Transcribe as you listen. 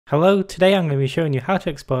Hello, today I'm going to be showing you how to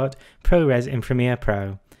export ProRes in Premiere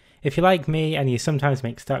Pro. If you're like me and you sometimes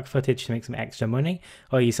make stock footage to make some extra money,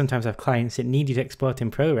 or you sometimes have clients that need you to export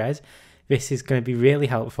in ProRes, this is going to be really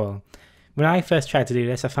helpful. When I first tried to do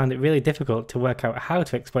this, I found it really difficult to work out how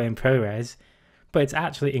to export in ProRes, but it's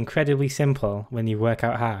actually incredibly simple when you work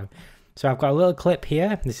out how. So I've got a little clip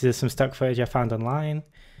here. This is some stock footage I found online.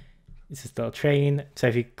 This is a little train. So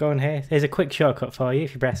if you go in here, there's a quick shortcut for you.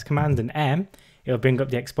 If you press Command and M, it'll bring up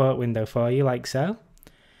the export window for you like so.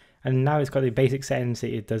 And now it's got the basic settings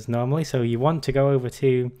that it does normally. So you want to go over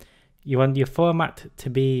to, you want your format to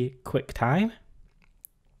be QuickTime.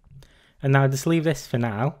 And now just leave this for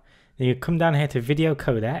now. Then you come down here to video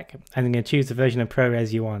codec and you're going to choose the version of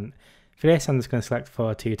ProRes you want. For this, I'm just going to select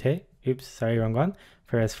 422. Oops, sorry, wrong one.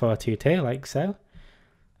 ProRes 422 like so.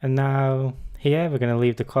 And now here we're going to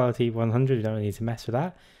leave the quality 100. We don't really need to mess with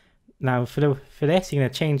that. Now for this, you're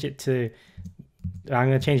going to change it to, I'm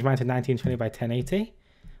going to change mine to 1920 by 1080,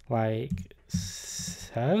 like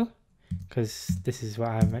so, because this is what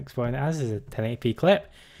I'm exporting it as, is a 1080p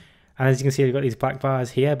clip. And as you can see, we've got these black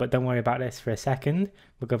bars here, but don't worry about this for a second.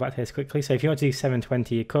 We'll go back to this quickly. So if you want to do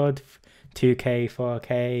 720, you could, 2K,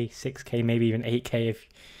 4K, 6K, maybe even 8K if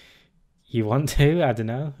you want to, I don't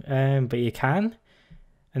know, but you can.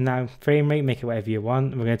 And now frame rate, make it whatever you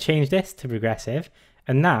want. We're going to change this to progressive.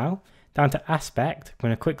 And now, down to aspect, I'm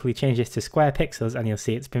going to quickly change this to square pixels and you'll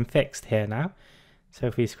see it's been fixed here now. So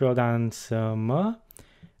if we scroll down some more,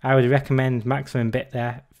 I would recommend maximum bit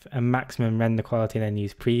depth and maximum render quality, and then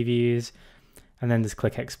use previews and then just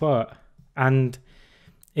click export. And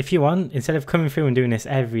if you want, instead of coming through and doing this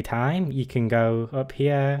every time, you can go up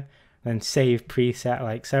here and save preset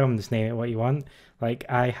like so, and just name it what you want. Like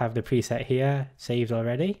I have the preset here saved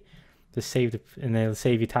already. Just save and it'll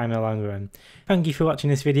save you time in the long run. Thank you for watching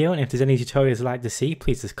this video, and if there's any tutorials you'd like to see,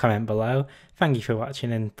 please just comment below. Thank you for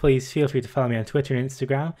watching, and please feel free to follow me on Twitter and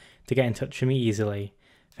Instagram to get in touch with me easily.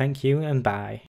 Thank you and bye.